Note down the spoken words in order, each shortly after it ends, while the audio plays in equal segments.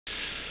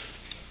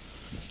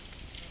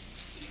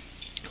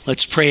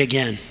Let's pray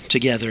again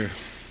together.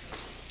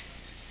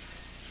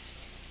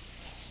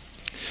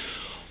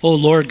 O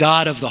Lord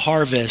God of the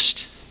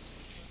harvest,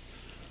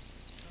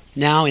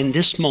 now in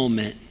this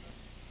moment,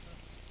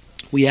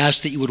 we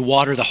ask that you would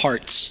water the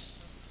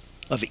hearts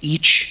of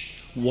each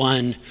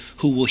one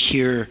who will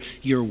hear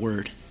your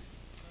word.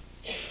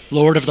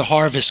 Lord of the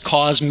harvest,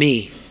 cause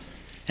me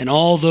and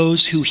all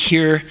those who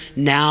hear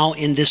now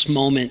in this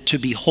moment to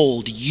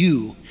behold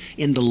you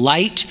in the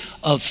light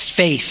of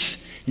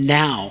faith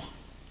now,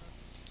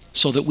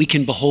 so that we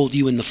can behold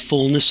you in the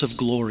fullness of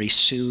glory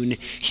soon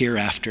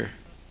hereafter.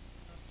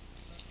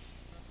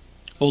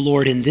 O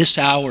Lord, in this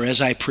hour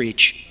as I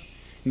preach,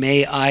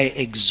 may I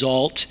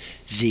exalt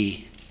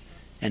thee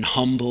and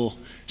humble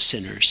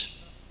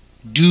sinners.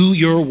 Do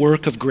your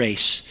work of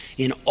grace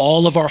in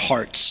all of our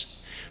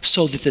hearts,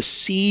 so that the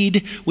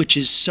seed which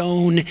is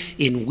sown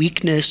in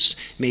weakness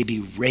may be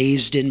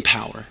raised in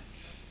power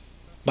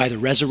by the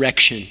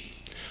resurrection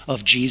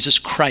of Jesus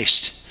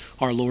Christ,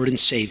 our Lord and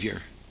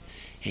Savior.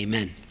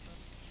 Amen.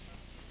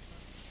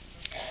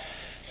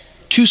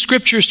 Two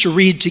scriptures to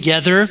read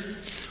together.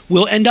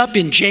 We'll end up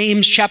in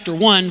James chapter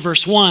 1,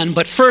 verse 1,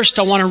 but first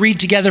I want to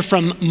read together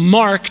from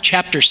Mark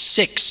chapter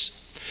 6.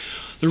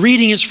 The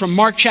reading is from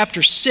Mark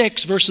chapter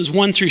 6, verses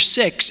 1 through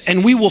 6,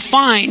 and we will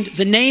find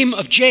the name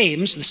of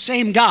James, the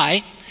same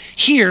guy,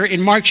 here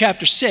in Mark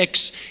chapter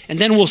 6, and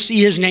then we'll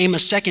see his name a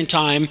second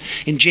time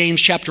in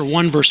James chapter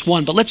 1, verse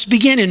 1. But let's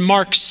begin in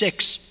Mark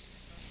 6.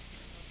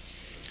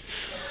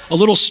 A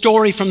little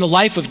story from the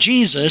life of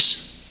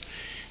Jesus.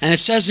 And it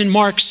says in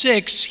Mark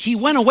 6, he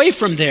went away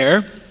from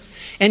there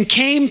and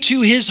came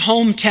to his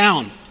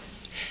hometown,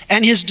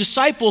 and his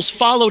disciples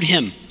followed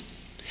him.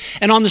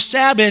 And on the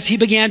Sabbath, he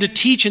began to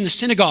teach in the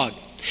synagogue.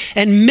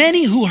 And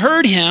many who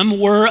heard him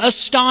were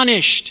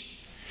astonished,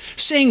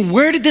 saying,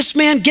 "Where did this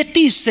man get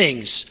these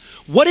things?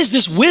 What is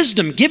this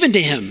wisdom given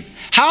to him?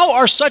 How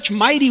are such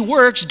mighty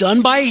works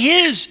done by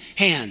his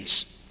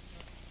hands?"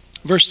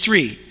 Verse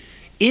 3,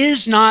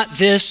 "Is not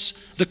this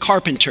the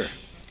carpenter,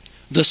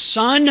 the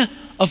son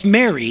of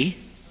Mary,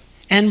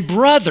 and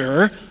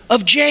brother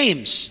of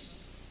James,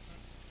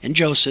 and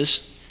Joseph,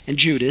 and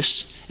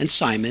Judas, and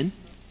Simon?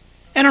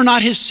 And are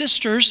not his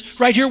sisters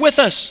right here with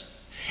us?"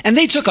 And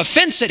they took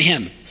offense at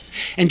him.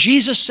 And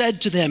Jesus said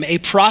to them, "A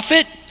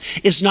prophet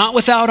is not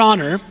without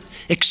honor,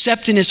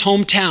 except in his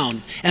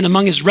hometown, and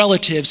among his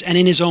relatives, and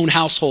in his own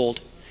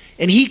household.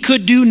 And he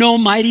could do no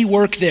mighty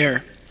work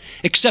there,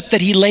 except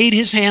that he laid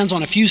his hands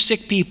on a few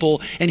sick people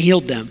and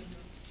healed them.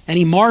 And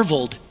he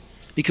marveled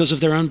because of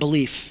their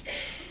unbelief.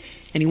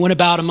 And he went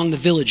about among the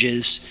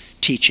villages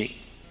teaching."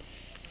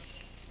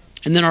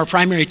 And then our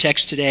primary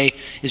text today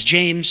is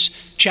James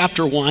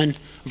chapter 1,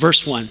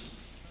 verse 1.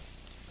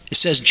 It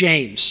says,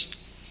 "James,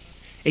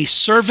 a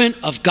servant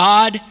of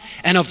God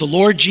and of the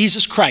Lord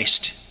Jesus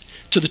Christ,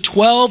 to the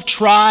 12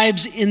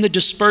 tribes in the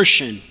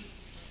dispersion,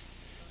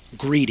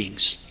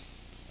 greetings."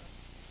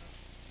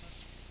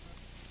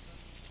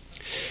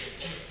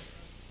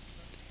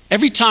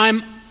 Every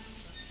time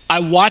I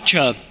watch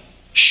a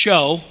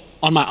show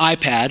on my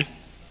iPad,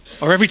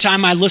 or every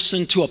time I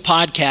listen to a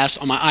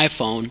podcast on my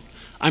iPhone,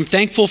 I'm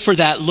thankful for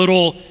that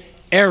little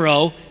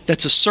arrow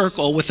that's a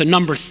circle with a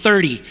number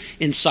 30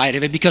 inside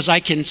of it, because I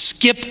can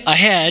skip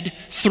ahead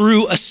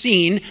through a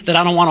scene that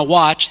I don't want to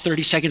watch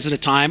 30 seconds at a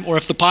time, or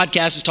if the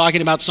podcast is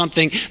talking about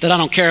something that I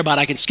don't care about,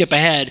 I can skip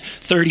ahead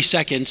 30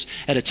 seconds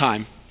at a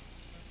time.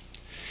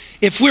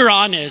 If we're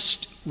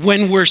honest,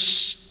 when we're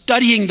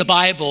studying the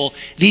Bible,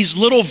 these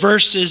little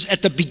verses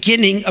at the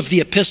beginning of the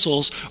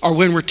epistles are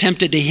when we're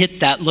tempted to hit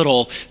that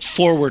little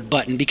forward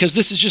button, because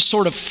this is just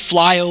sort of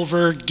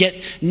flyover, get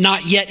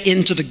not yet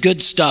into the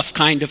good stuff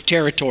kind of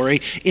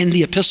territory in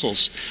the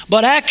epistles.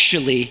 But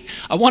actually,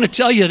 I want to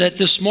tell you that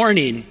this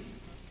morning,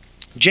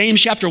 James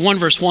chapter 1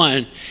 verse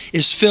 1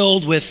 is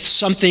filled with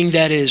something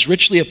that is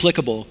richly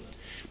applicable,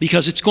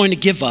 because it's going to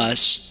give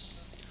us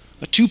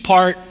a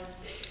two-part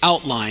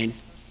outline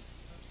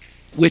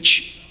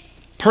which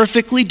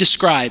perfectly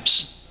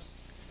describes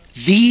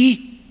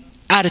the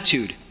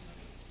attitude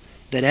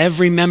that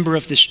every member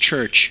of this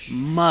church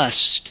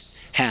must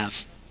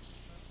have.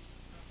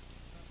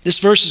 This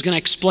verse is going to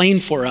explain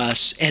for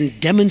us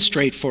and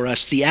demonstrate for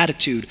us the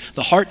attitude,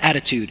 the heart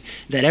attitude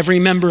that every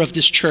member of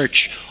this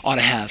church ought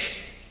to have.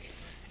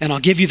 And I'll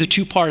give you the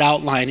two-part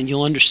outline and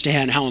you'll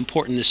understand how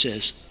important this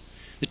is.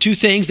 The two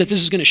things that this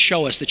is going to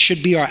show us that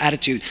should be our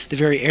attitude, the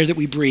very air that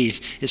we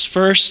breathe, is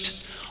first,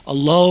 a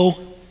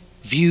low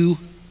view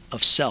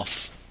of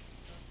self.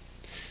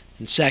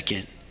 And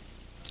second,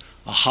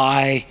 a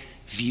high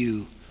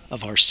view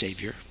of our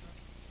Savior.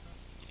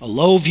 A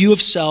low view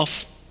of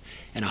self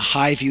and a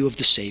high view of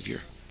the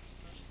Savior.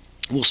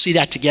 We'll see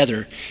that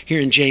together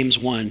here in James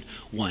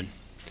 1:1.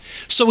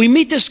 So we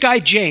meet this guy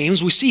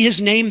James. We see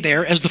his name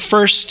there as the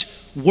first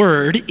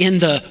word in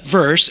the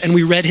verse, and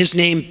we read his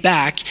name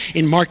back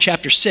in Mark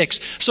chapter 6.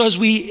 So as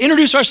we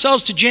introduce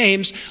ourselves to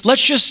James,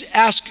 let's just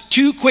ask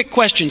two quick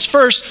questions.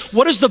 First,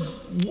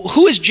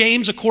 who is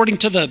James according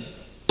to the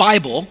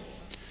Bible?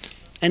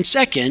 And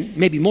second,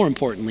 maybe more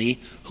importantly,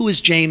 who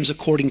is James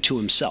according to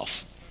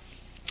himself?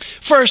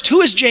 First,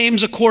 who is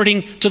James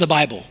according to the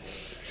Bible?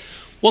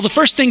 Well, the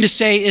first thing to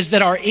say is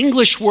that our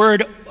English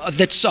word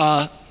that's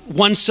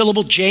one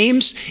syllable,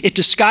 James, it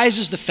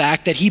disguises the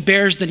fact that he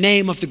bears the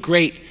name of the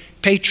great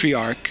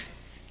patriarch,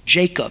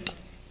 Jacob.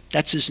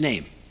 That's his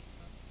name.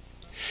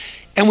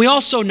 And we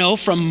also know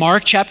from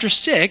Mark chapter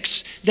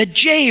 6 that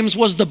James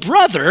was the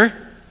brother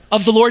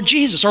of the Lord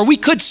Jesus. Or we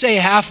could say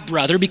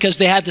half-brother because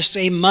they had the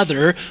same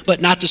mother, but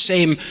not the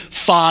same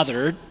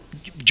father.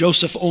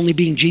 Joseph only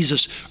being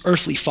Jesus'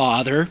 earthly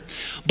father.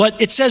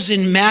 But it says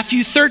in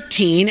Matthew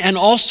 13 and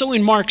also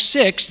in Mark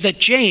 6 that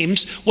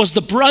James was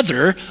the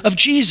brother of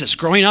Jesus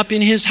growing up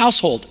in his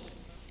household.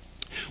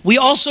 We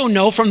also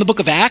know from the book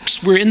of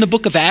Acts, we're in the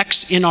book of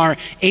Acts in our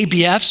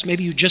ABFs,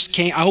 maybe you just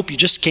came, I hope you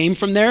just came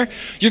from there.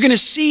 You're going to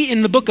see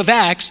in the book of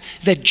Acts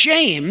that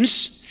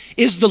James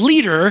is the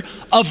leader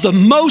of the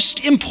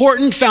most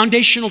important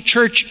foundational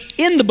church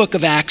in the book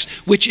of Acts,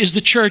 which is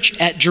the church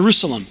at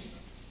Jerusalem.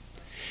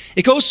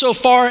 It goes so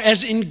far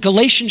as in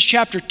Galatians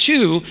chapter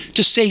 2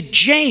 to say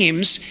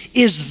James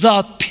is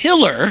the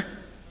pillar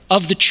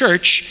of the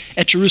church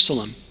at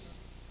Jerusalem.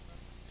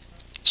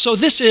 So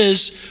this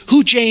is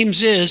who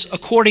James is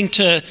according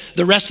to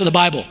the rest of the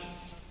Bible.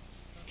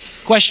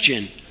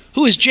 Question,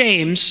 who is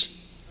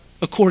James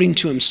according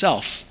to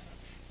himself?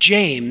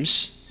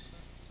 James,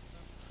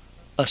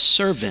 a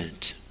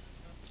servant,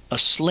 a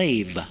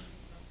slave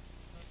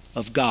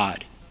of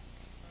God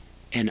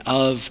and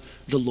of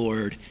the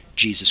Lord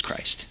Jesus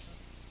Christ.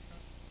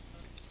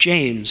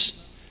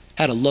 James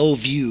had a low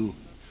view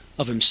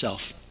of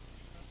himself.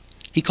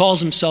 He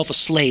calls himself a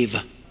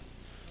slave.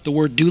 The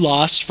word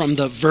doulos from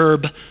the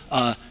verb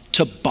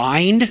to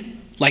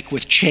bind, like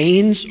with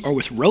chains or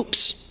with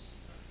ropes.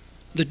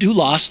 The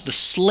doulos, the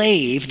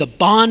slave, the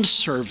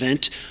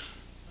bondservant,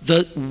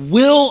 the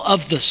will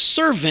of the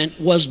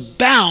servant was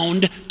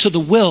bound to the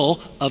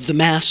will of the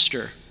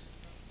master.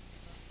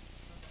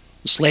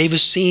 The slave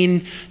is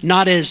seen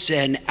not as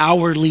an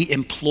hourly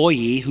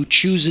employee who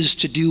chooses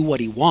to do what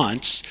he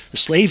wants. The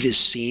slave is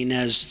seen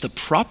as the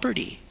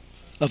property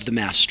of the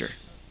master.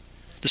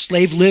 The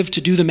slave lived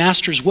to do the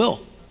master's will.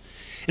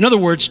 In other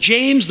words,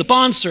 James, the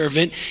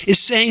bondservant, is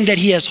saying that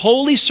he has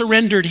wholly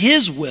surrendered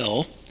his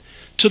will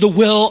to the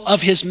will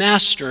of his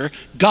master,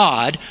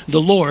 God,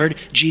 the Lord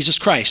Jesus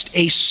Christ.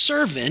 A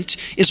servant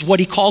is what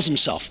he calls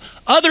himself.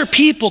 Other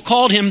people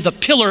called him the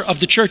pillar of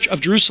the church of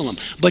Jerusalem,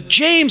 but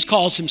James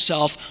calls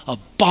himself a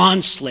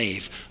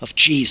bondslave of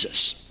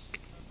Jesus.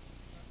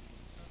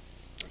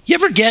 You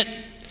ever get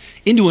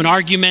into an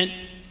argument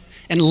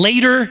and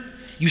later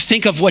you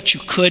think of what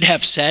you could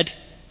have said?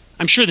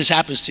 I'm sure this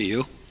happens to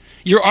you.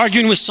 You're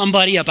arguing with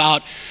somebody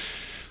about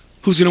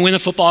who's going to win the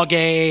football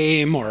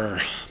game or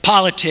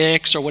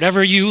politics or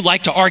whatever you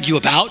like to argue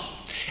about,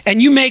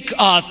 and you make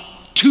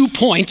 2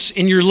 points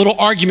in your little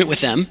argument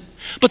with them,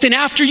 but then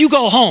after you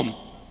go home,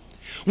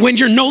 when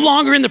you're no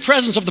longer in the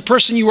presence of the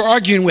person you were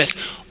arguing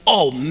with,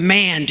 oh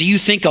man, do you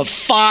think of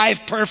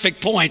 5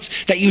 perfect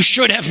points that you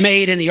should have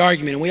made in the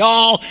argument, and we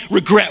all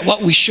regret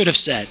what we should have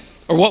said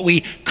or what we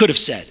could have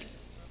said.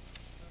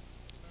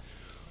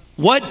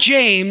 What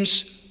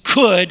James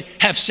could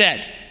have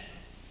said.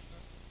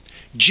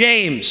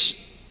 James,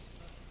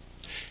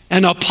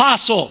 an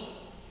apostle.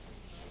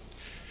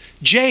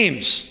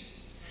 James,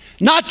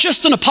 not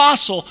just an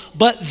apostle,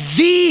 but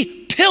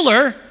the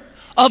pillar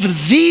of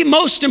the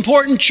most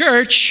important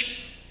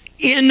church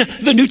in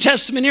the New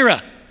Testament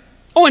era.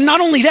 Oh, and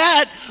not only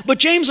that, but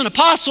James, an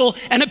apostle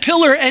and a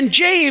pillar, and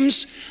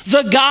James,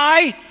 the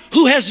guy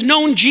who has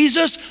known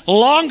Jesus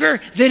longer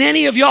than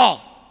any of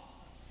y'all.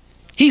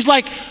 He's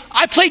like,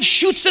 I played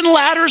chutes and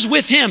ladders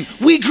with him.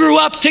 We grew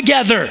up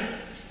together.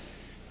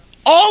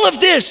 All of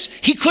this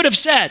he could have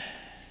said.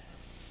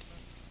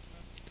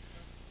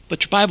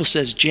 But your Bible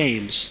says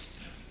James,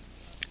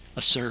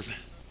 a servant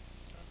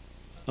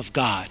of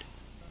God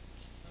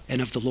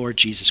and of the Lord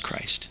Jesus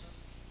Christ.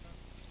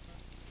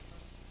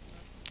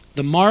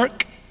 The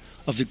mark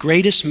of the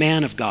greatest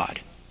man of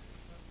God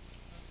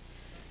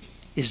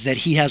is that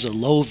he has a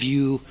low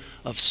view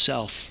of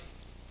self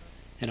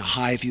and a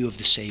high view of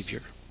the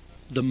Savior.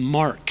 The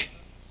mark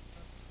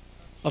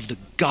of the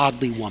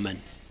godly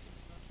woman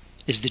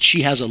is that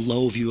she has a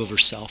low view of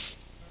herself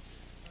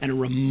and a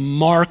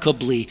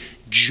remarkably,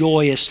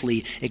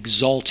 joyously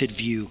exalted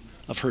view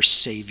of her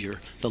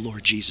Savior, the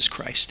Lord Jesus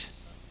Christ.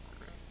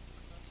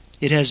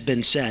 It has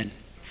been said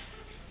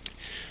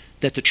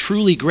that the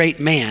truly great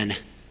man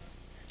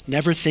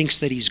never thinks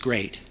that he's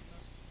great,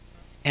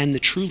 and the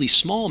truly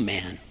small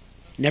man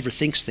never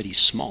thinks that he's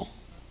small.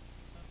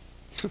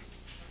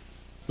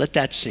 Let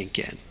that sink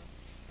in.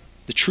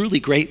 The truly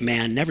great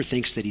man never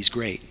thinks that he's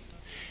great,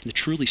 and the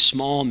truly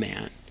small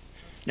man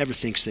never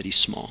thinks that he's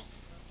small.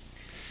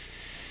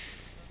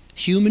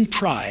 Human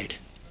pride,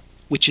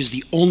 which is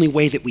the only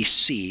way that we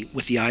see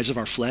with the eyes of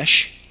our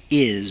flesh,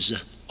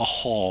 is a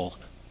hall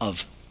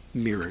of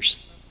mirrors.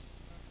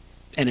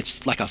 And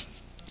it's like a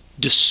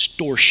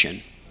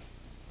distortion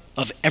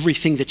of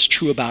everything that's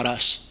true about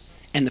us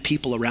and the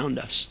people around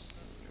us.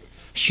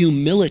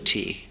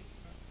 Humility,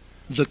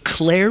 the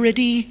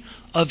clarity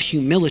of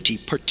humility,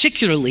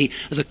 particularly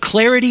the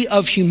clarity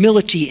of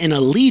humility in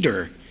a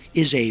leader,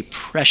 is a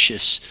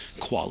precious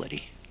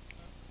quality.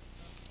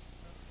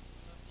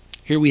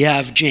 Here we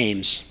have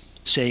James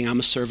saying, I'm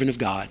a servant of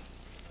God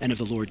and of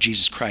the Lord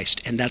Jesus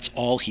Christ. And that's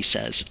all he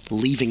says,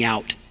 leaving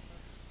out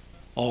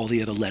all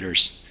the other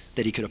letters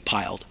that he could have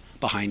piled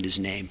behind his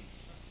name.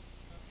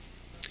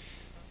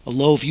 A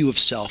low view of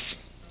self.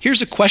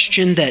 Here's a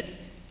question that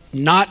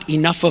not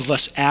enough of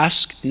us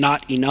ask,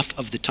 not enough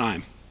of the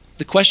time.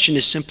 The question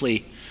is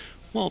simply,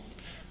 well,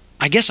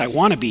 I guess I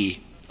want to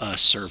be a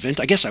servant.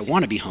 I guess I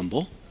want to be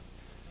humble.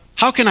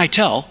 How can I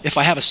tell if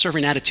I have a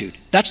servant attitude?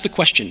 That's the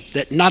question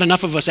that not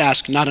enough of us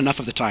ask, not enough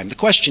of the time. The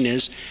question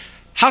is,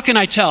 how can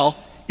I tell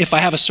if I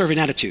have a servant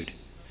attitude?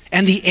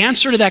 And the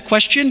answer to that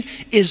question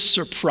is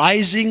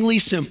surprisingly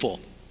simple.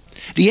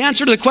 The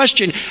answer to the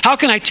question, how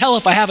can I tell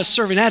if I have a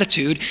servant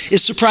attitude,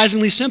 is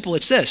surprisingly simple.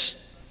 It's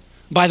this: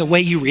 by the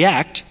way you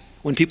react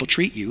when people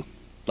treat you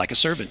like a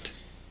servant.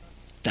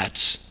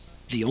 That's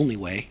the only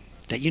way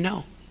that you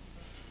know.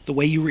 The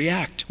way you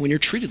react when you're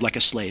treated like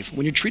a slave,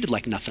 when you're treated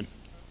like nothing.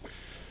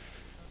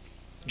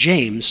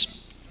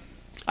 James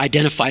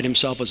identified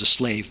himself as a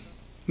slave.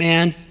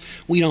 Man,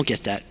 we don't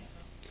get that.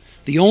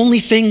 The only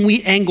thing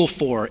we angle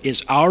for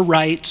is our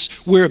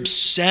rights. We're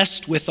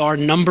obsessed with our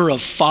number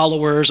of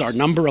followers, our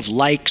number of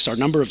likes, our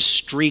number of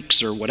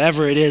streaks, or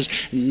whatever it is.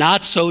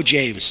 Not so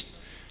James.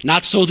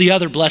 Not so the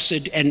other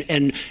blessed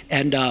and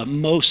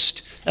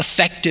most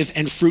effective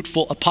and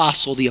fruitful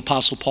apostle, the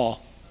Apostle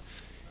Paul.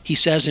 He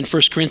says in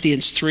 1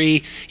 Corinthians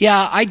 3,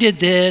 yeah, I did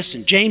this,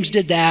 and James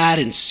did that,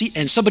 and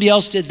somebody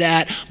else did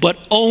that,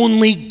 but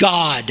only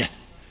God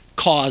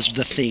caused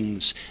the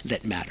things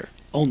that matter.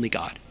 Only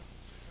God.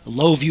 A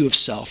low view of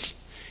self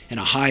and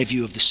a high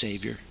view of the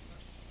Savior.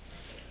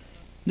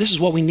 This is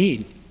what we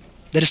need.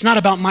 That it's not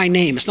about my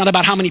name. It's not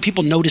about how many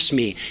people notice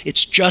me.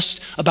 It's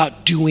just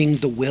about doing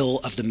the will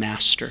of the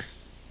Master.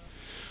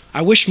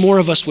 I wish more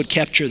of us would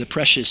capture the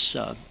precious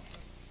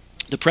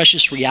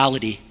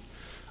reality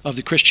of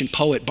the Christian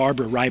poet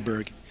Barbara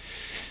Ryberg.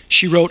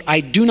 She wrote,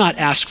 I do not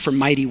ask for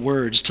mighty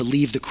words to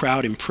leave the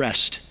crowd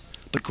impressed,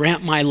 but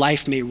grant my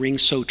life may ring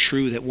so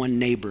true that one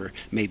neighbor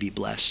may be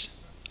blessed.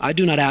 I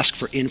do not ask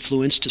for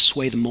influence to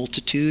sway the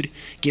multitude.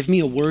 Give me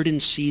a word in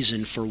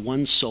season for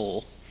one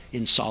soul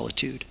in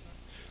solitude.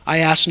 I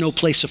ask no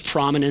place of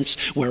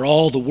prominence where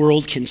all the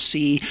world can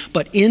see,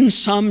 but in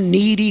some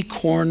needy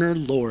corner,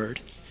 Lord,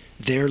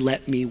 there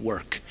let me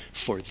work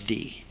for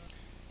thee.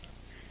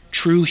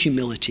 True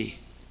humility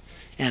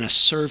and a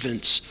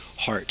servant's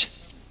heart.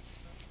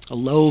 A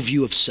low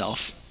view of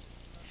self.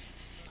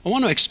 I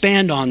want to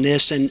expand on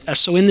this, and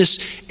so in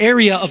this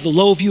area of the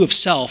low view of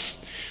self,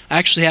 I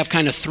actually have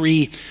kind of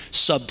 3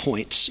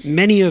 subpoints.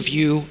 Many of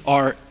you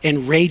are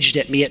enraged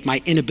at me at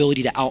my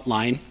inability to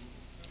outline,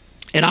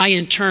 and I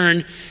in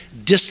turn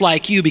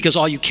dislike you because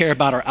all you care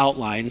about are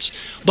outlines.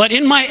 But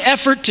in my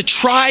effort to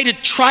try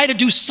to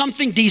do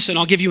something decent,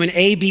 I'll give you an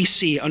A, B,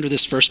 C under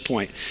this first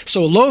point.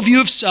 So a low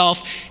view of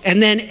self, and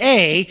then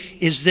A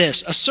is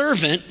this: a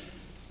servant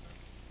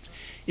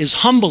is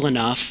humble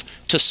enough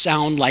to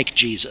sound like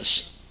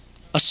Jesus.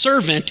 A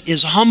servant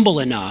is humble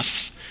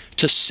enough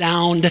to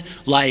sound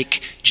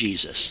like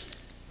Jesus.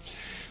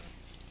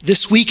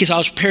 This week, as I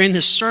was preparing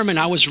this sermon,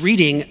 I was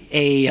reading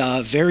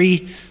a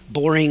very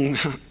boring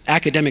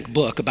academic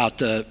book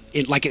about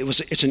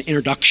it's an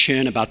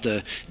introduction about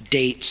the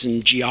dates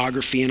and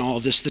geography and all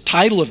of this. The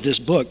title of this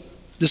book,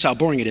 this is how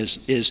boring it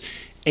is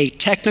A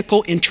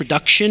Technical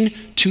Introduction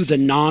to the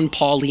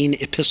Non-Pauline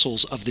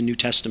Epistles of the New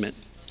Testament.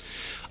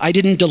 I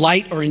didn't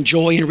delight or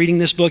enjoy in reading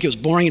this book. It was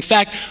boring. In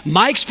fact,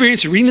 my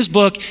experience in reading this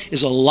book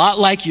is a lot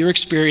like your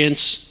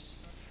experience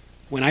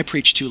when I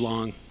preached too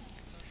long.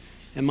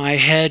 And my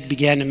head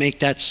began to make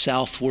that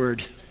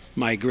southward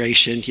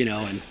migration,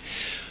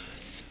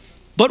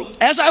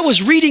 But as I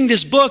was reading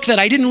this book that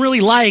I didn't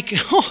really like,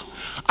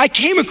 I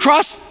came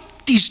across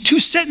these 2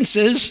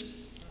 sentences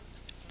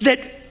that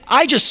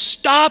I just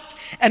stopped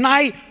and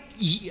I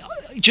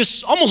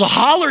just almost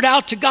hollered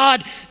out to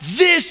God,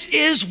 this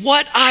is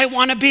what I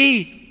want to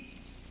be.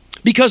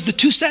 Because the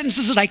 2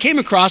 sentences that I came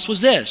across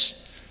was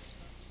this.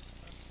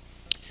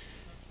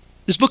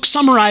 This book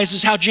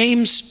summarizes how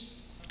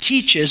James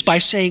teaches by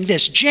saying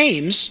this: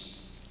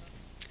 James,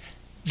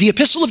 the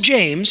Epistle of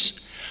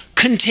James,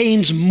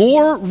 contains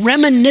more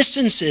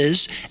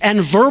reminiscences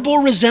and verbal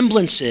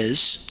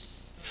resemblances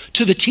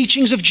to the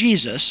teachings of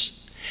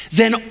Jesus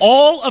than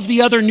all of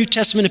the other New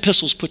Testament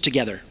epistles put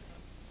together.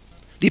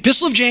 The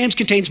Epistle of James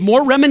contains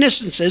more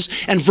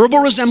reminiscences and verbal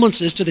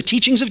resemblances to the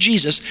teachings of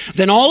Jesus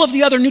than all of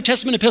the other New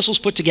Testament epistles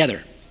put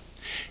together.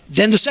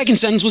 Then the second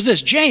sentence was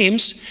this: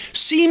 James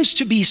seems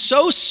to be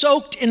so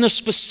soaked in the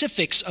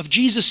specifics of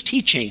Jesus'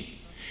 teaching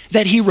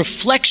that he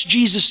reflects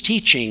Jesus'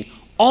 teaching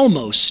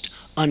almost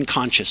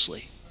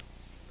unconsciously.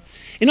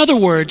 In other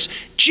words,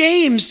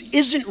 James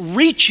isn't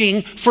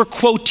reaching for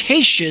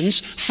quotations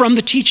from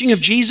the teaching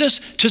of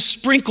Jesus to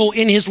sprinkle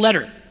in his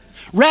letter.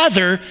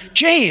 Rather,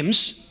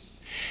 James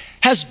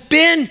has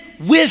been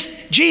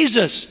with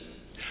Jesus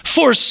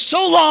for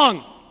so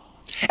long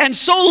and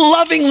so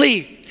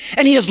lovingly.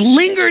 And he has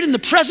lingered in the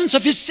presence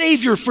of his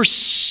Savior for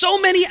so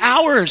many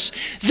hours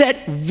that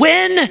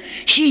when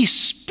he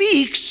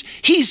speaks,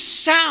 he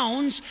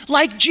sounds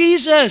like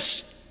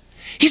Jesus.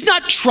 He's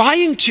not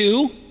trying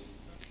to,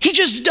 he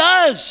just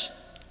does.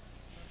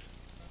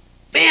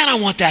 Man, I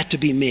want that to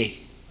be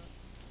me.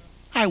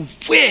 I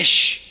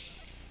wish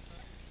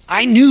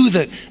I knew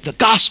the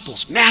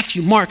Gospels,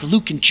 Matthew, Mark,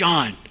 Luke, and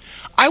John.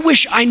 I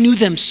wish I knew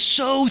them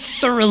so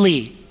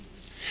thoroughly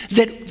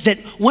that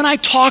when I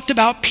talked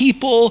about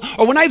people,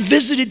 or when I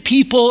visited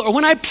people, or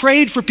when I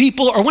prayed for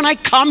people, or when I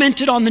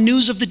commented on the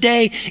news of the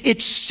day,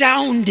 it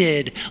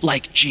sounded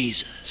like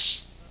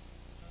Jesus.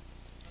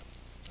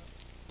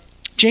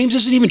 James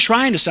isn't even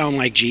trying to sound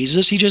like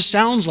Jesus. He just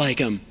sounds like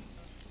him.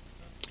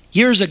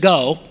 Years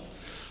ago,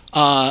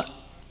 it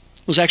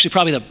was actually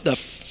probably the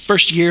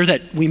first year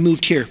that we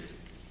moved here.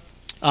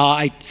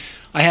 I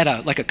had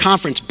a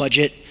conference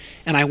budget,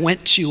 and I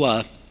went to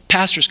a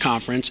pastor's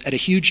conference at a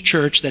huge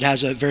church that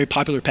has a very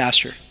popular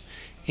pastor.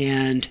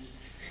 And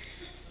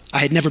I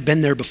had never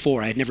been there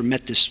before. I had never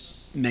met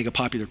this mega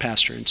popular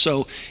pastor. And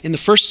so in the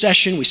first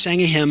session, we sang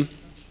a hymn,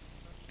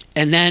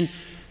 and then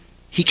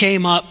he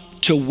came up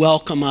to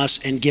welcome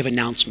us and give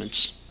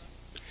announcements.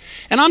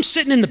 And I'm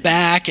sitting in the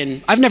back,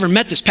 and I've never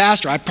met this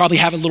pastor. I probably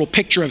have a little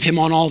picture of him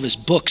on all of his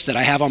books that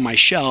I have on my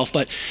shelf.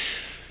 But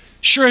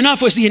sure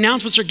enough, as the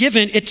announcements are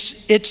given, it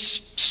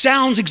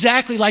sounds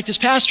exactly like this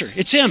pastor.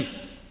 It's him.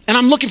 And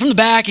I'm looking from the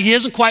back, and he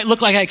doesn't quite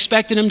look like I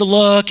expected him to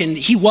look, and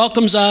he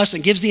welcomes us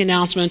and gives the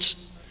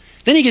announcements.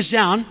 Then he gets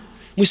down,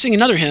 and we sing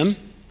another hymn,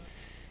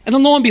 and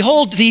then lo and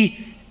behold, the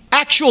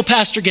actual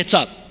pastor gets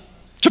up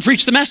to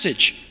preach the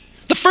message.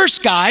 The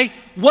first guy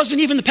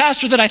wasn't even the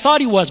pastor that I thought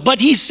he was, but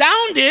he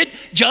sounded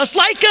just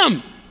like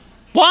him.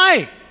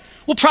 Why?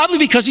 Well, probably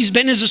because he's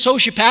been his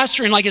associate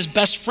pastor and like his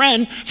best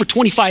friend for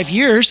 25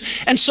 years,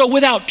 and so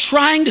without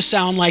trying to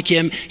sound like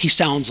him, he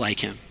sounds like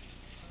him.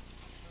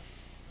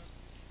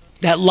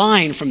 That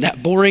line from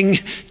that boring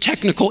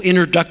technical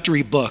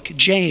introductory book,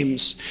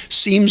 James,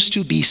 seems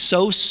to be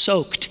so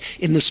soaked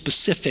in the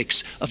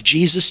specifics of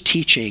Jesus'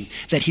 teaching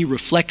that he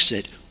reflects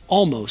it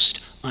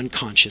almost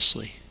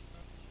unconsciously.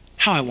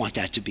 How I want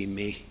that to be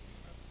me.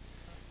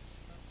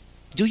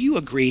 Do you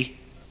agree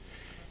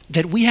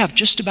that we have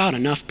just about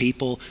enough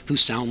people who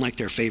sound like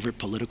their favorite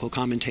political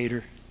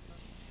commentator?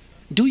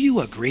 Do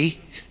you agree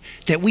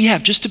that we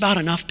have just about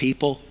enough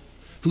people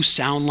who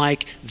sound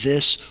like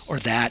this or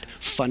that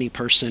funny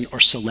person or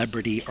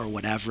celebrity or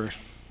whatever?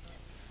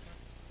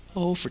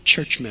 Oh, for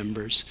church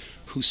members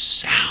who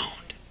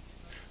sound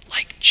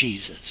like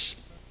Jesus.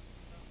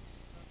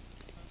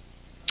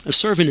 A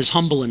servant is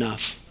humble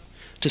enough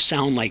to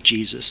sound like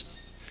Jesus.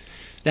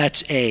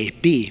 That's A.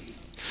 B.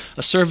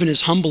 A servant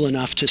is humble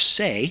enough to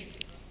say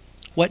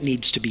what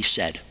needs to be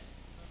said.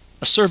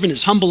 A servant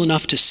is humble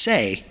enough to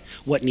say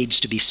what needs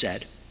to be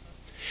said.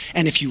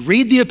 And if you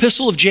read the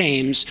epistle of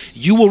James,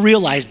 you will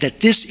realize that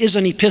this is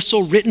an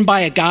epistle written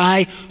by a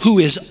guy who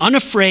is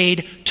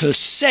unafraid to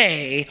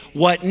say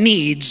what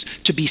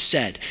needs to be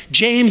said.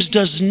 James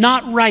does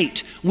not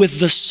write with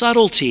the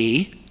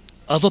subtlety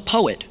of a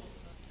poet.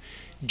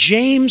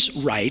 James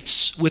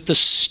writes with the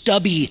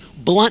stubby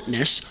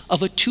bluntness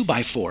of a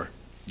 2x4.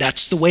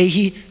 That's the way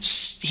he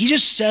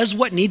just says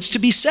what needs to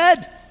be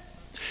said.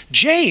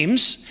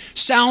 James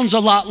sounds a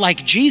lot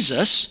like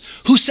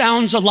Jesus, who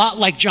sounds a lot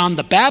like John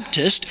the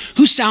Baptist,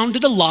 who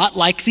sounded a lot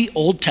like the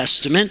Old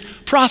Testament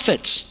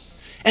prophets.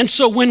 And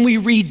so when we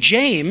read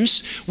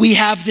James, we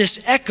have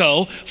this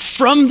echo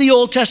from the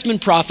Old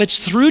Testament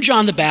prophets through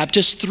John the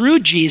Baptist, through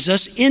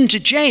Jesus, into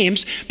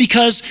James,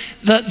 because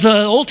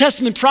the Old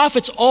Testament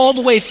prophets all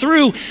the way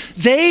through,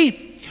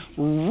 they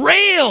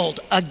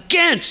railed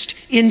against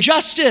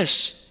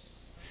injustice.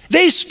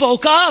 They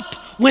spoke up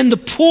when the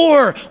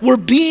poor were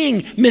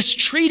being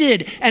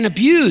mistreated and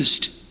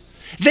abused.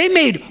 They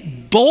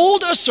made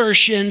bold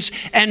assertions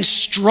and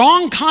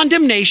strong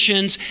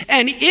condemnations,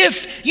 and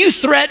if you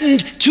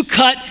threatened to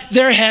cut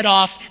their head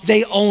off,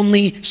 they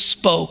only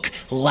spoke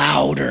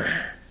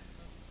louder.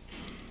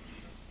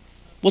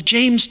 Well,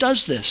 James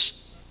does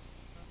this.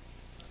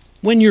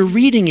 When you're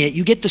reading it,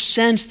 you get the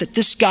sense that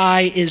this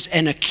guy is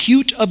an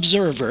acute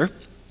observer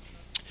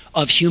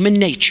of human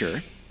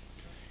nature,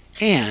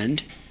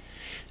 and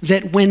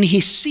that when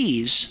he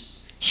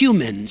sees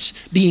humans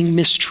being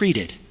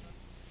mistreated,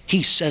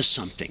 he says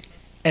something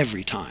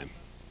every time.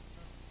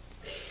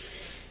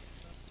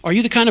 Are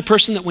you the kind of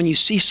person that when you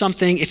see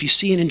something, if you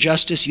see an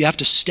injustice, you have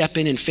to step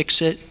in and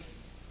fix it?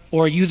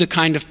 Or are you the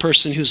kind of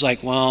person who's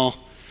like, well,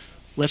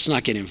 let's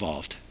not get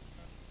involved,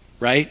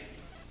 right?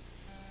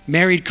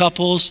 Married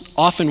couples,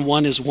 often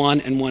one is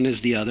one and one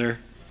is the other.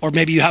 Or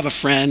maybe you have a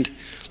friend,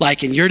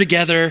 and you're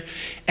together,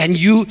 and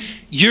you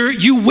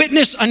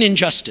witness an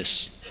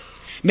injustice.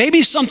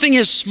 Maybe something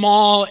as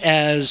small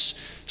as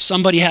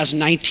somebody has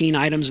 19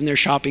 items in their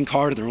shopping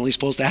cart and they're only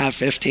supposed to have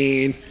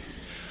 15.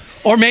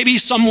 Or maybe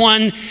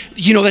someone,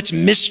 that's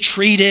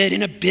mistreated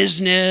in a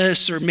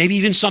business, or maybe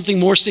even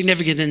something more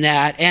significant than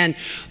that. And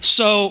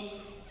so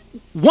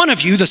one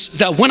of you,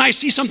 the when I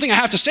see something, I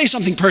have to say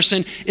something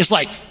person is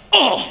like,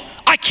 oh,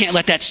 I can't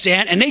let that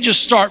stand. And they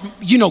just start,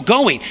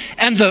 going.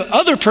 And the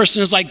other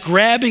person is like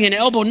grabbing an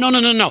elbow.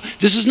 No.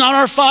 This is not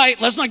our fight.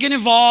 Let's not get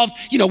involved.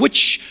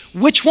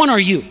 Which one are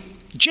you?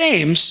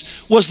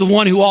 James was the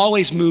one who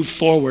always moved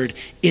forward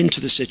into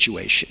the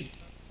situation.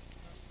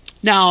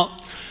 Now,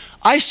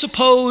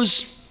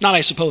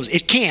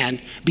 it can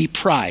be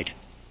pride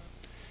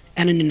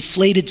and an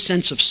inflated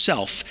sense of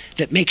self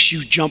that makes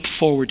you jump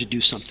forward to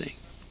do something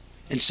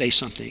and say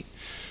something.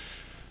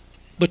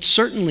 But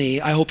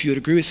certainly, I hope you would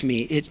agree with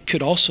me, it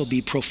could also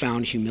be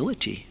profound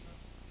humility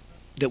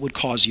that would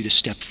cause you to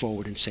step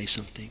forward and say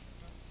something.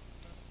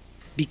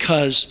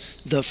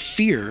 Because the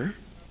fear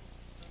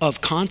of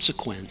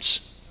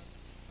consequence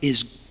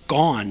is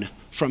gone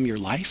from your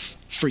life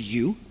for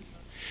you,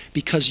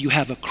 because you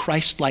have a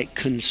Christ-like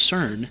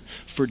concern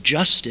for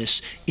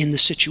justice in the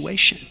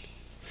situation.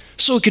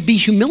 So it could be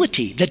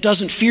humility that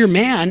doesn't fear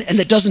man and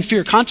that doesn't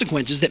fear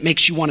consequences that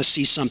makes you want to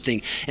see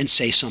something and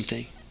say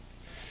something.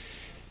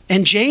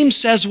 And James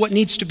says what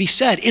needs to be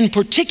said, in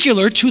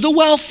particular to the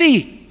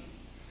wealthy.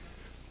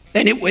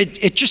 And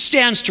it just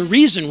stands to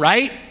reason,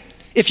 right?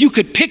 If you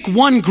could pick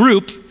one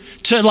group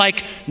to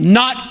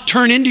not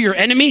turn into your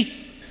enemy,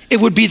 it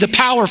would be the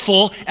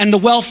powerful and the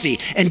wealthy.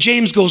 And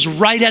James goes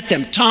right at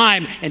them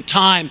time and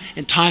time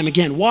and time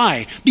again.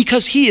 Why?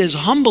 Because he is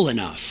humble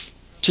enough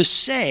to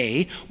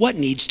say what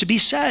needs to be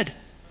said.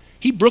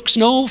 He brooks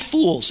no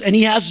fools, and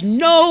he has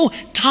no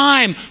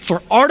time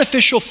for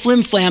artificial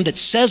flim-flam that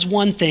says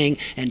one thing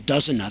and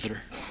does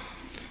another.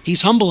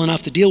 He's humble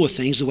enough to deal with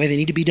things the way they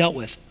need to be dealt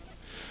with.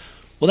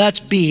 Well,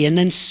 that's B. And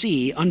then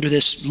C, under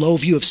this low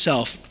view of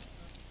self,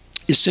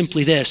 is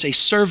simply this: a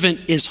servant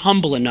is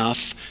humble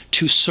enough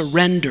to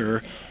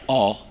surrender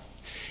all.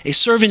 A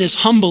servant is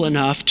humble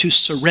enough to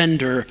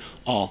surrender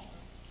all.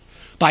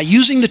 By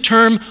using the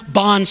term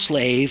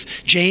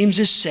bondslave, James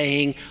is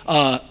saying,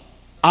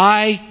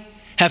 I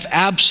have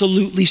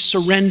absolutely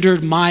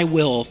surrendered my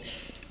will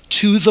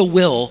to the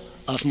will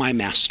of my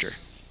master.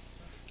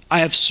 I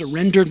have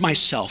surrendered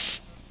myself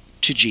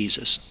to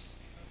Jesus.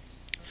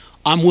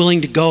 I'm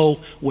willing to go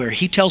where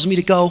he tells me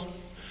to go.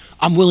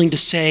 I'm willing to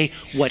say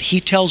what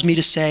he tells me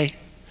to say.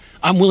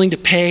 I'm willing to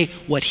pay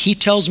what he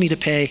tells me to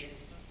pay.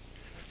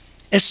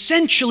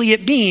 Essentially,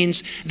 it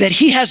means that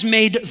he has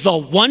made the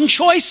one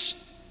choice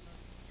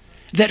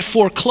that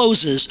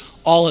forecloses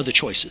all other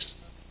choices.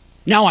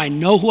 Now I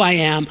know who I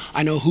am,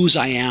 I know whose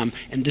I am,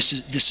 and this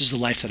is the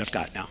life that I've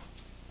got now.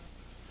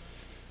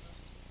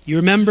 You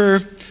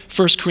remember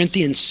 1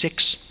 Corinthians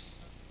 6?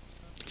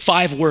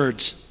 5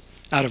 words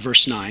out of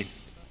verse 9.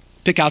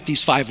 Pick out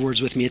these 5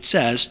 words with me. It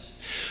says,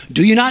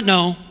 do you not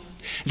know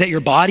that your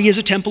body is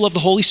a temple of the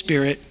Holy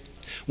Spirit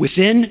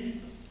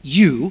within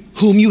you,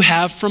 whom you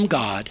have from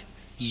God?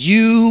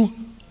 You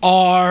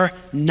are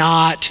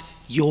not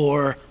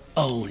your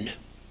own.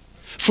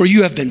 For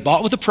you have been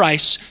bought with a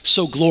price,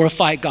 so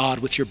glorify God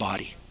with your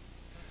body.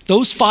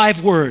 Those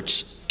 5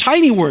 words,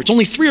 tiny words,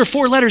 only 3 or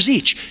 4 letters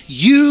each.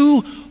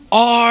 You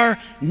are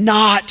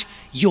not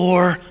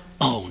your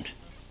own.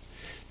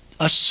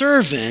 A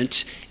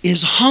servant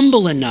is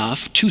humble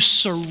enough to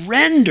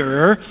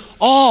surrender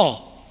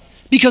all,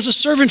 because a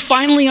servant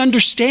finally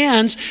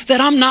understands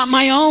that I'm not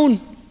my own.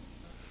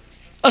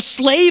 A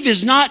slave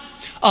is not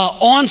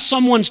on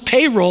someone's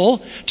payroll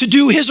to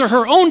do his or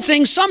her own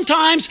thing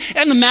sometimes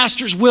and the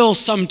master's will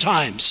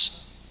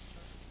sometimes.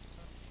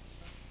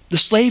 The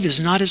slave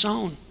is not his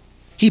own.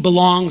 He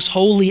belongs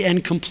wholly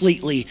and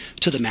completely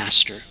to the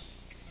master.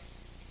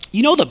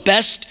 You know, the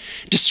best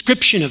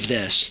description of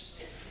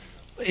this,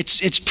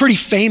 it's pretty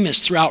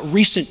famous throughout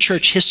recent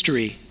church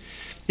history,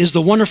 is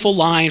the wonderful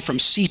line from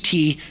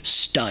C.T.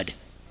 Studd.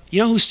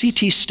 You know who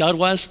C.T. Studd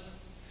was?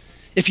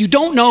 If you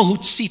don't know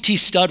who C.T.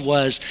 Studd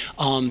was,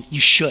 you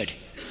should.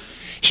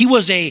 He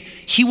was a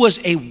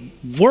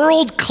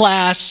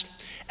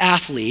world-class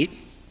athlete.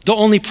 The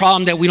only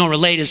problem that we don't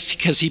relate is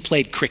because he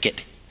played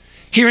cricket.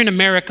 Here in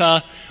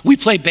America, we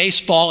play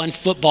baseball and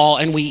football,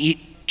 and we eat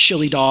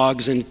chili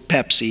dogs and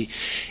Pepsi.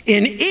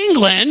 In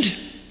England,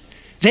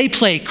 they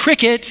play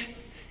cricket,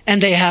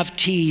 and they have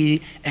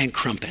tea and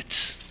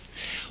crumpets.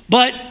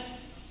 But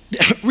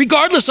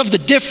regardless of the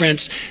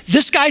difference,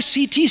 this guy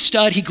C.T.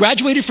 Studd, he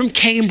graduated from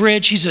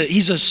Cambridge.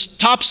 He's a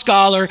top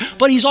scholar,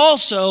 but he's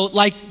also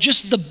like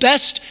just the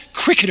best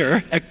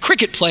cricketer, a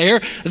cricket player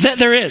that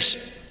there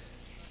is.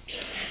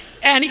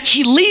 And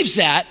he leaves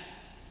that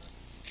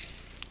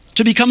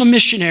to become a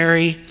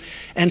missionary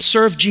and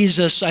serve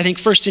Jesus, I think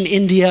first in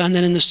India and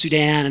then in the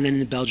Sudan and then in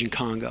the Belgian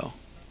Congo.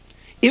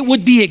 It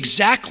would be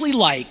exactly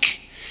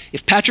like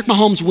if Patrick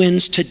Mahomes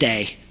wins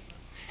today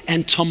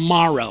and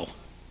tomorrow,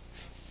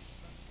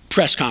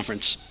 press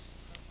conference,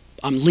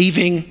 I'm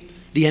leaving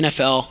the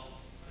NFL.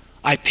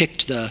 I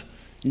picked the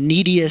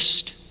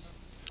neediest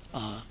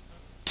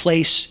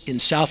place in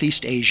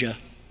Southeast Asia,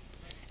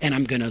 and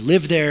I'm going to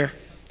live there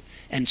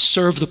and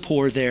serve the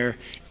poor there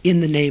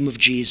in the name of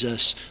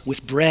Jesus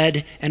with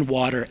bread and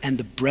water and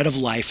the bread of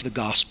life, the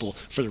gospel,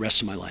 for the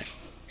rest of my life.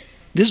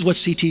 This is what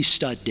C.T.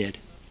 Studd did.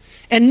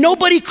 And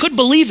nobody could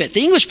believe it.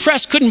 The English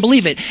press couldn't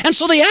believe it. And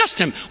so they asked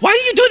him, why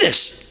do you do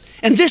this?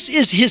 And this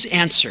is his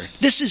answer.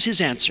 This is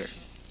his answer.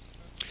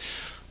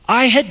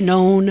 I had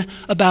known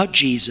about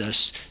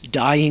Jesus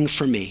dying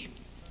for me,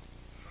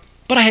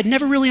 but I had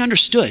never really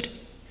understood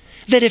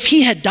that if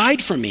he had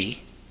died for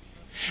me,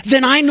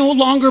 then I no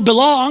longer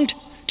belonged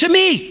to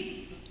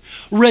me.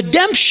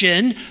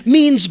 Redemption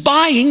means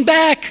buying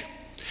back.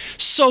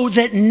 So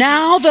that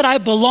now that I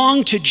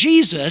belong to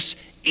Jesus,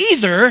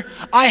 either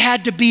I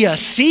had to be a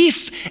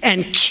thief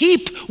and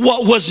keep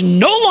what was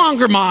no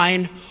longer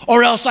mine,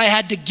 or else I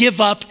had to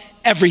give up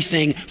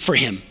everything for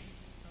him.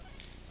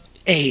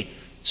 A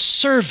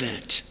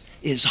servant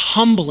is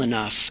humble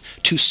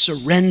enough to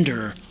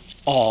surrender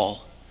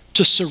all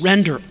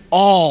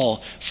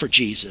for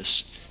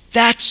Jesus.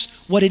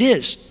 That's what it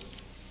is.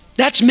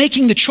 That's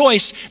making the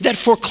choice that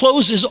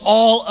forecloses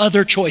all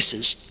other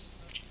choices.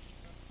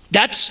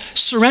 That's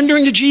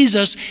surrendering to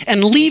Jesus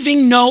and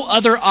leaving no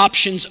other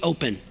options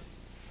open.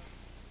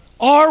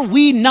 Are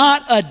we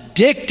not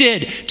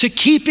addicted to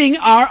keeping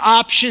our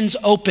options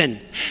open?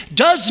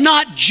 Does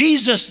not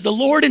Jesus, the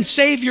Lord and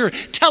Savior,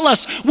 tell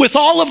us with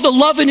all of the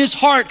love in his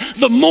heart,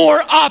 the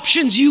more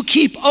options you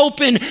keep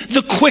open,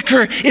 the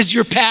quicker is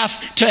your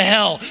path to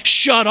hell.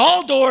 Shut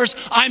all doors.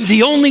 I'm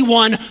the only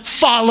one.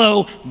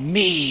 Follow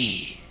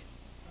me.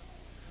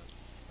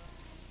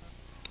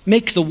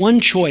 Make the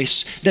one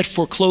choice that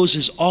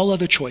forecloses all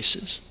other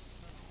choices.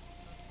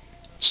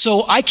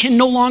 So I can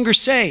no longer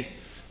say,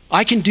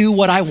 I can do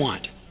what I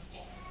want.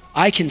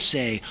 I can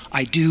say,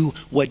 I do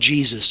what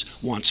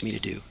Jesus wants me to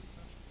do.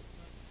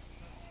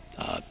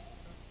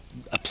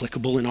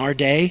 Applicable in our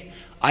day,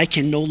 I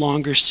can no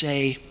longer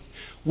say,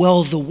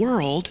 well, the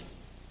world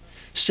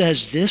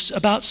says this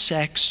about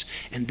sex,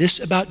 and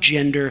this about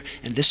gender,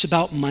 and this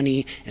about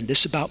money, and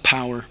this about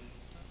power.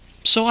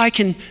 So I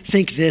can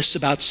think this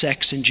about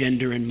sex and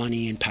gender and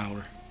money and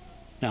power.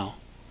 No.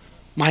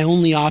 My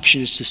only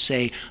option is to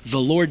say, the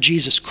Lord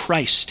Jesus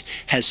Christ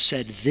has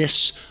said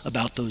this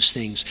about those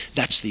things.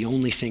 That's the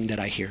only thing that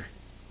I hear.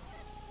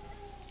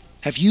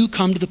 Have you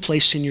come to the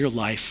place in your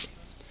life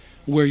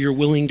where you're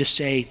willing to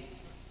say,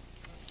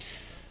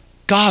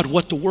 God,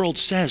 what the world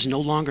says no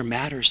longer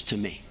matters to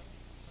me.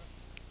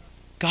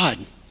 God,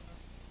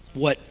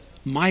 what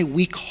my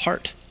weak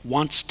heart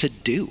wants to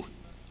do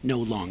no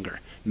longer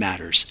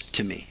matters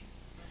to me.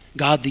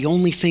 God, the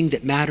only thing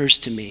that matters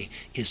to me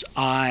is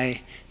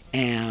I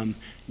am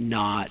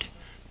not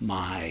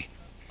my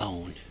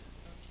own.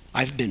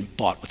 I've been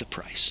bought with a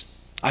price.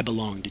 I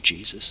belong to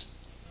Jesus.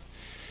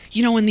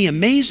 You know, and the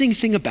amazing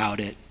thing about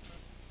it,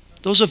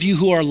 those of you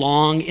who are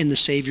long in the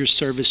Savior's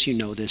service, you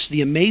know this.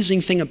 The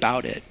amazing thing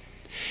about it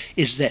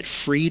is that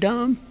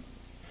freedom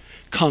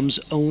comes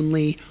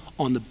only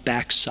on the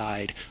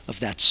backside of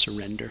that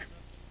surrender.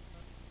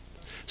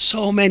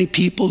 So many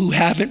people who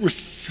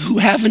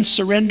haven't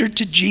surrendered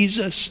to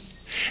Jesus,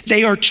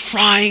 they are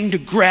trying to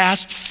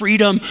grasp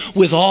freedom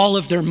with all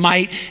of their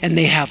might, and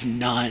they have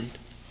none.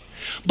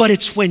 But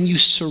it's when you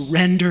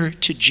surrender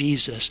to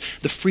Jesus,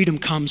 the freedom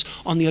comes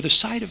on the other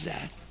side of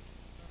that.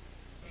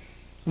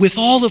 With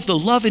all of the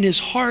love in his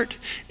heart,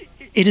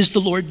 it is the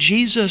Lord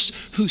Jesus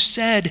who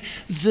said,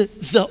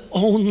 the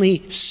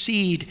only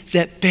seed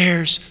that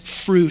bears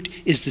fruit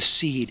is the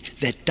seed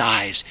that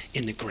dies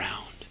in the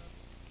ground.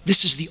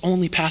 This is the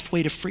only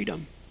pathway to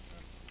freedom.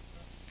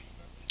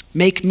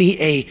 Make me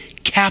a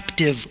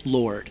captive,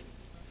 Lord,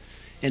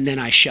 and then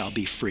I shall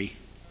be free.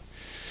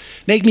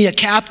 Make me a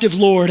captive,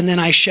 Lord, and then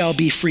I shall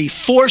be free.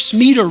 Force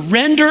me to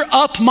render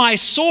up my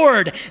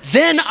sword,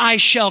 then I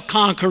shall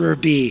conqueror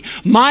be.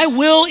 My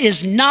will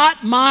is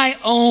not my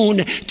own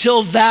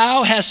till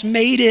thou hast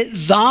made it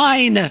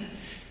thine.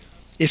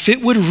 If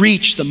it would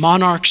reach the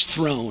monarch's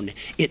throne,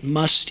 it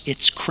must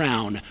its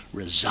crown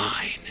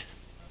resign.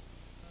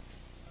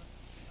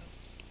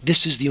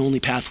 This is the only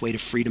pathway to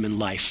freedom in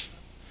life,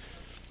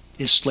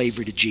 is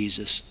slavery to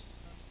Jesus.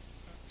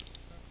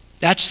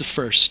 That's the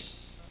first,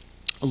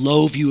 a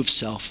low view of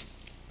self.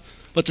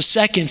 But the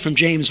second from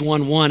James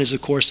 1:1 is,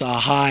 of course, a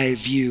high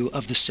view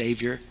of the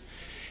Savior.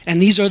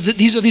 And these are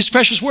these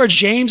precious words.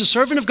 James, a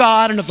servant of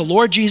God and of the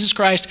Lord Jesus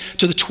Christ,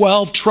 to the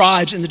 12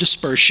 tribes in the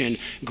dispersion,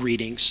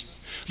 greetings.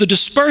 The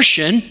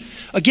dispersion,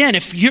 again,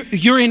 if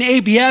you're in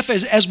ABF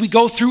as we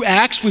go through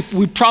Acts,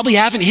 we probably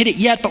haven't hit it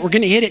yet, but we're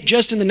going to hit it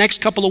just in the next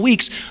couple of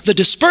weeks. The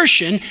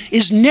dispersion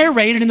is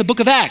narrated in the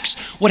book of Acts.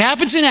 What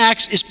happens in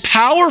Acts is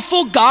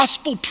powerful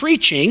gospel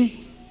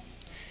preaching,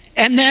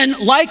 and then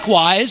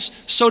likewise,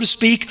 so to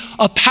speak,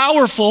 a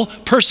powerful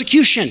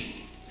persecution.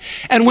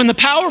 And when the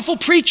powerful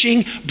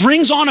preaching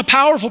brings on a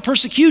powerful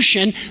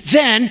persecution,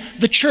 then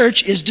the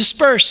church is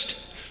dispersed.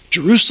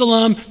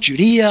 Jerusalem,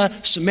 Judea,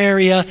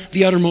 Samaria,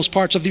 the uttermost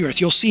parts of the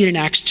earth. You'll see it in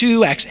Acts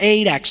 2, Acts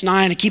 8, Acts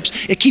 9.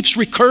 It keeps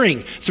recurring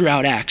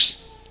throughout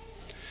Acts.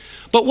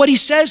 But what he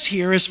says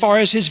here, as far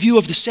as his view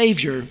of the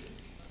Savior,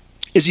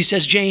 is he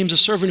says, James, a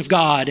servant of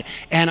God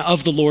and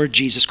of the Lord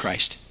Jesus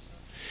Christ.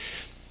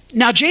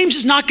 Now, James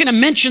is not going to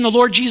mention the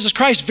Lord Jesus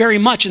Christ very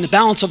much in the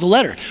balance of the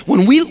letter.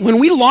 When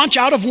we launch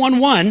out of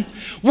 1:1,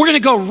 we're going to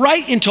go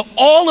right into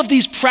all of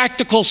these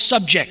practical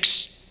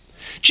subjects.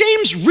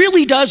 James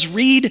really does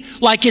read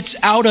like it's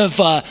out of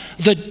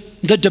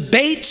the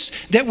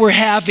debates that we're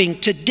having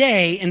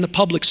today in the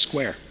public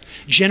square.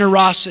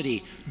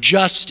 Generosity,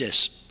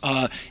 justice,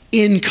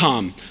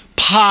 income,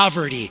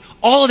 poverty,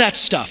 all of that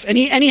stuff. And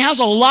he has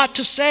a lot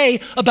to say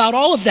about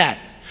all of that.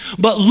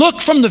 But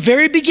look from the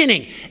very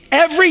beginning,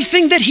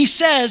 everything that he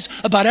says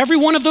about every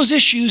one of those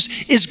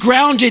issues is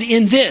grounded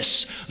in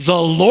this: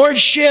 the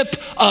lordship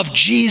of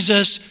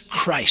Jesus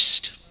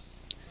Christ.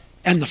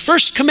 And the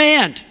first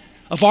command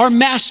of our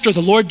master,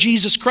 the Lord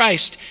Jesus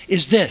Christ,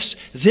 is this.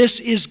 This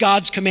is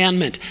God's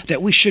commandment,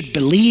 that we should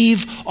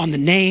believe on the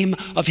name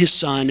of his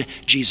Son,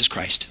 Jesus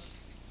Christ.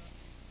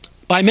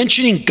 By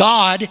mentioning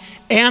God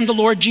and the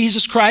Lord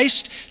Jesus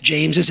Christ,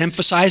 James is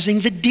emphasizing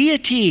the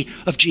deity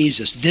of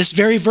Jesus. This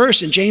very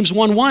verse in James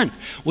 1:1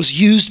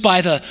 was used by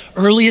the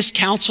earliest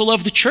council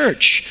of the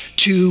church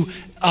to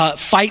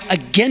fight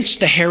against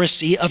the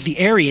heresy of the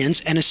Arians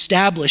and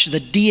establish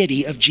the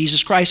deity of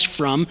Jesus Christ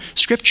from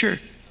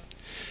Scripture.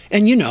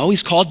 And you know,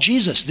 he's called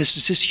Jesus. This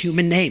is his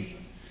human name.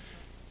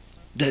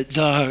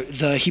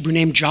 The Hebrew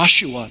name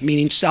Joshua,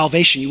 meaning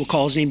salvation. You will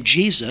call his name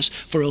Jesus,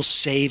 for he'll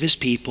save his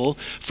people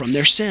from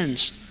their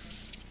sins.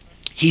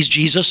 He's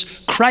Jesus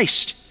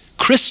Christ.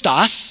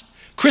 Christos.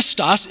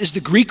 Christos is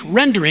the Greek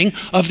rendering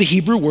of the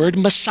Hebrew word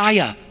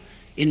Messiah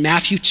in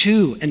Matthew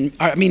 2, and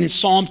in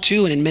Psalm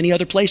 2 and in many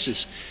other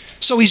places.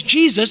 So he's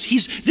Jesus,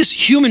 he's this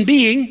human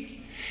being,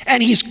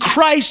 and he's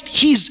Christ.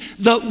 He's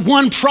the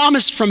one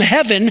promised from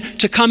heaven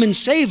to come and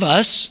save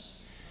us.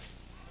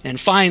 And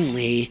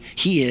finally,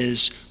 he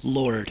is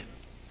Lord.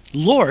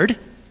 Lord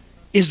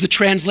is the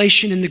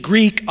translation in the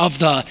Greek of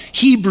the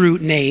Hebrew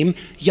name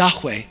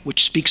Yahweh,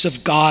 which speaks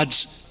of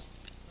God's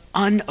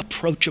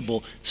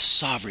unapproachable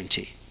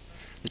sovereignty.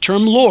 The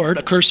term Lord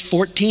occurs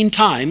 14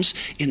 times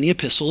in the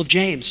Epistle of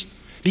James,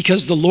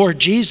 because the Lord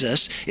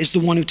Jesus is the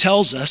one who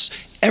tells us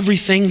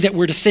everything that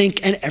we're to think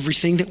and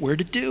everything that we're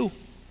to do.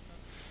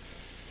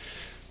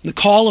 The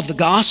call of the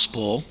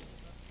gospel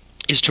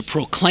is to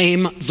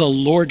proclaim the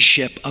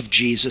lordship of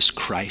Jesus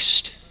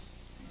Christ.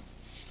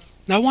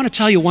 Now I want to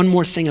tell you one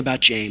more thing about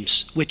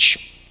James,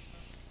 which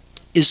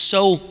is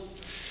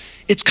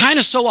it's kind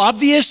of so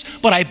obvious,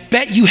 but I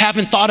bet you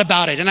haven't thought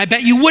about it, and I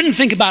bet you wouldn't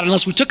think about it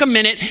unless we took a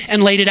minute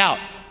and laid it out.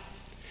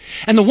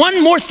 And the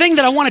one more thing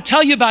that I want to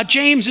tell you about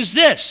James is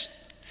this.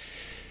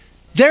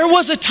 There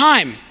was a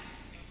time,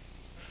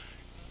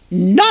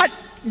 not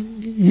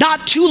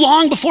too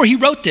long before he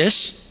wrote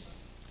this,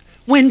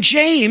 when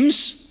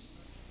James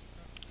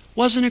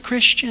wasn't a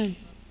Christian,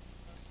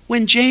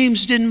 when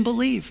James didn't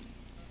believe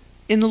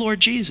in the Lord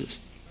Jesus.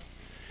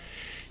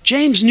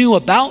 James knew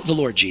about the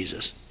Lord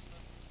Jesus,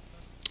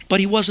 but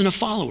he wasn't a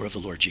follower of the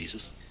Lord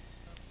Jesus.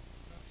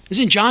 It's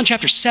in John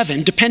chapter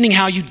 7, depending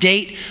how you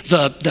date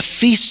the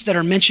feasts that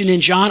are mentioned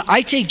in John.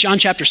 I take John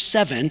chapter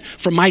 7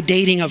 from my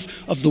dating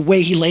of the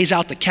way he lays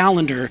out the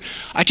calendar.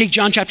 I take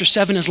John chapter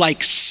 7 as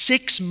like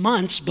 6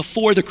 months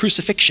before the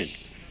crucifixion.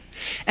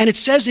 And it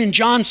says in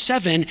John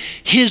 7,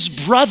 his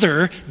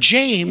brother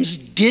James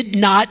did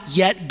not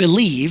yet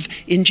believe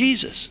in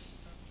Jesus.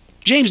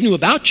 James knew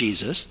about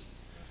Jesus,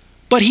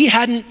 but he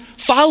hadn't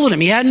followed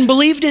him. He hadn't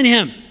believed in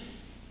him.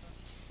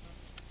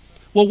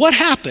 Well, what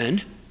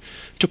happened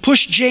to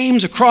push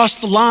James across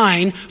the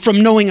line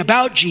from knowing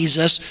about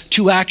Jesus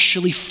to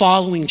actually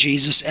following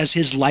Jesus as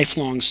his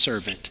lifelong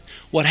servant?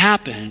 What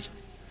happened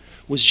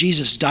was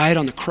Jesus died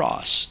on the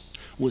cross,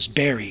 was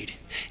buried,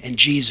 and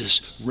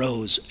Jesus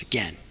rose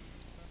again.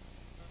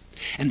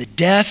 And the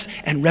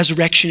death and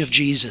resurrection of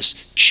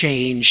Jesus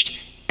changed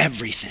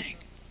everything.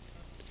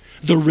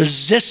 The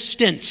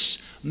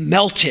resistance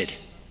melted.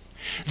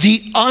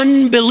 The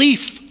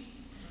unbelief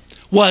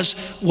was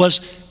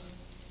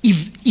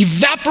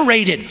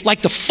evaporated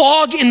like the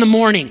fog in the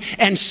morning,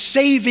 and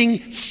saving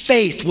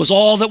faith was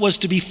all that was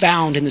to be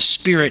found in the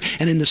spirit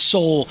and in the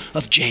soul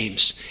of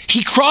James.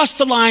 He crossed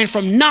the line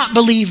from not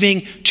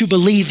believing to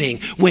believing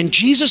when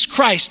Jesus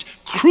Christ,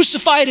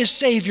 crucified as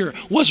Savior,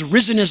 was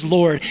risen as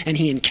Lord, and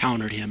he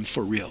encountered him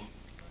for real.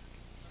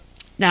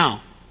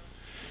 Now,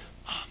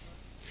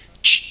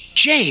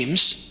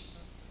 James,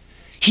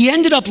 he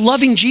ended up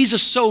loving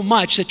Jesus so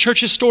much that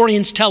church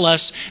historians tell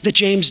us that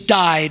James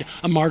died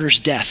a martyr's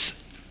death.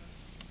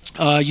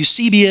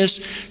 Eusebius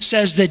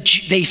says that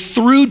they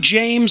threw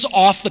James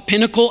off the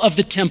pinnacle of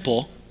the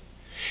temple,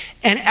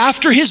 and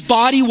after his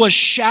body was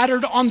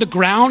shattered on the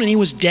ground and he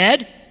was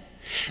dead,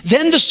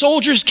 then the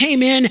soldiers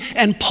came in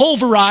and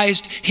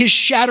pulverized his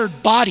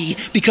shattered body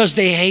because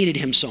they hated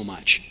him so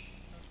much.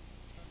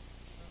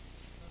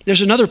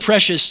 There's another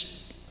precious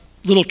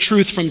little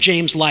truth from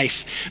James'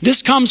 life.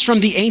 This comes from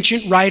the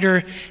ancient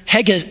writer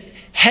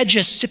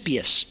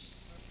Hegesippus.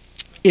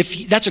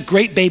 That's a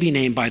great baby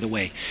name, by the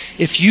way.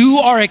 If you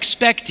are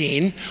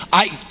expecting,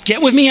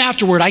 get with me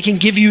afterward, I can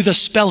give you the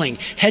spelling.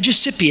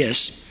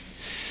 Hegesippus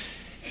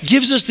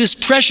gives us this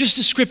precious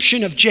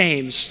description of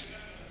James.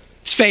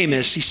 It's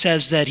famous. He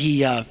says that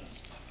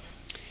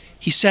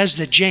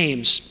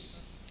James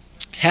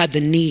had the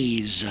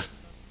knees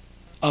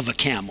of a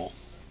camel.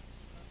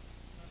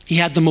 He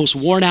had the most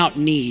worn out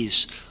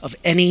knees of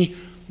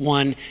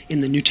anyone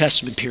in the New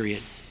Testament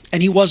period.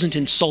 And he wasn't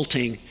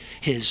insulting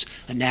his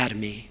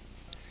anatomy.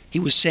 He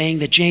was saying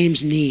that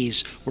James'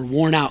 knees were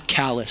worn out,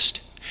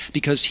 calloused,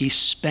 because he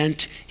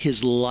spent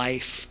his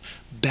life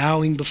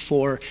bowing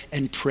before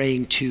and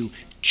praying to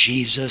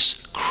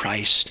Jesus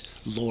Christ,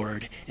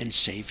 Lord and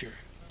Savior.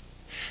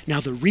 Now,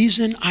 the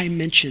reason I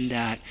mention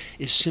that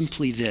is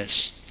simply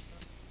this.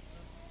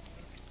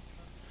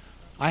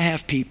 I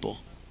have people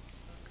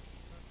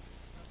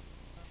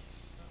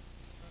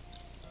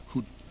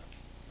who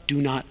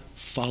do not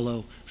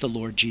follow the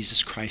Lord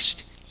Jesus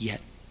Christ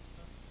yet.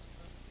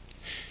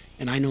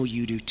 And I know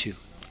you do too.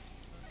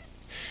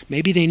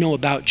 Maybe they know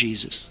about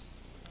Jesus,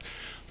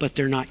 but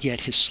they're not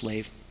yet his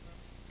slave.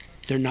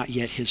 They're not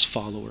yet his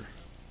follower.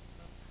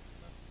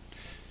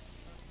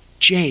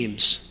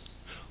 James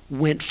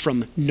went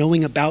from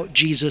knowing about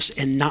Jesus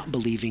and not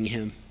believing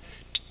him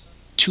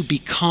to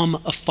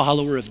become a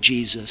follower of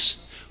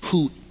Jesus,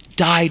 who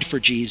died for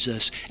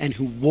Jesus and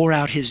who wore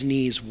out his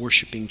knees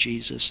worshiping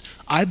Jesus.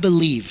 I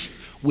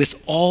believe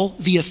with all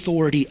the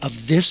authority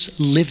of this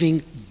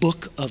living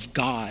book of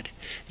God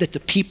that the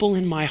people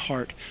in my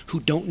heart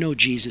who don't know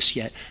Jesus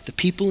yet, the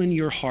people in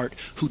your heart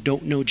who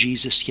don't know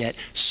Jesus yet,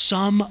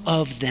 some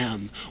of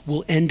them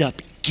will end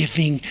up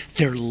giving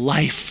their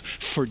life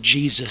for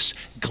Jesus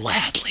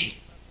gladly.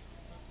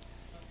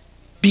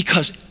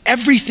 Because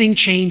everything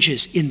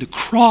changes in the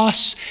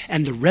cross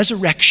and the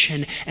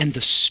resurrection and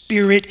the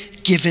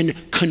Spirit-given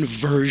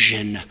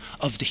conversion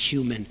of the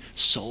human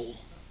soul.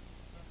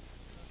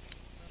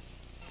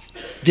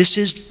 This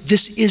is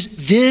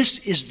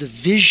the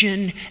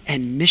vision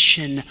and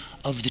mission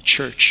of the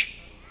church.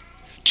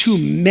 To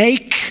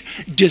make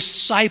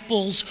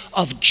disciples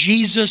of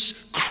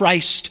Jesus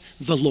Christ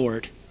the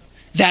Lord.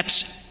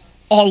 That's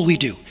all we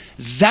do.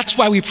 That's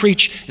why we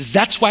preach.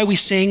 That's why we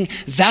sing.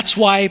 That's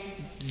why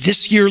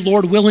this year,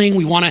 Lord willing,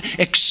 we want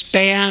to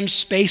expand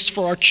space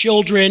for our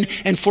children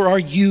and for our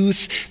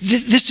youth.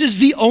 This is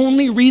the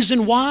only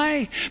reason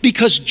why.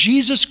 Because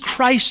Jesus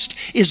Christ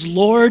is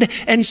Lord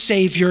and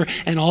Savior,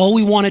 and all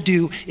we want to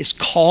do is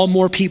call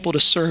more people to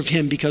serve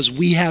him, because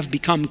we have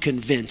become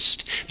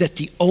convinced that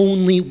the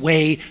only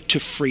way to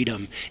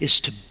freedom is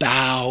to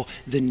bow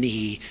the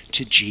knee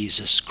to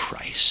Jesus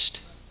Christ.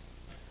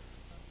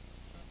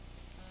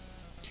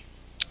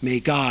 May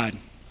God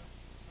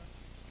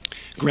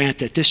grant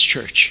that this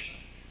church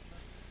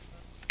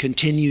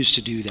continues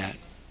to do that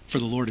for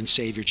the Lord and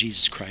Savior,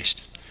 Jesus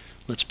Christ.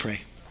 Let's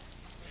pray.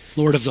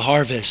 Lord of the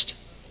harvest,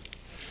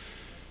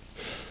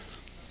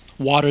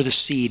 water the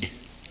seed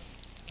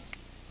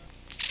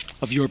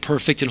of your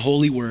perfect and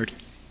holy word,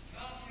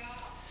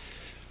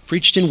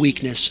 preached in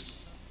weakness,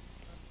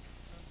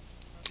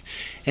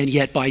 and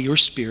yet by your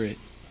Spirit,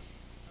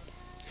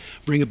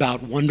 bring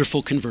about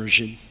wonderful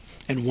conversion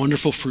and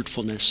wonderful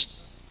fruitfulness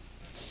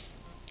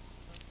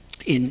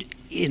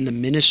in the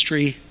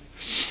ministry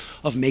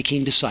of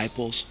making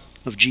disciples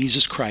of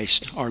Jesus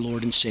Christ, our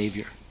Lord and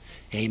Savior.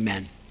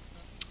 Amen.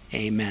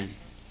 Amen.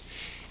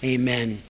 Amen.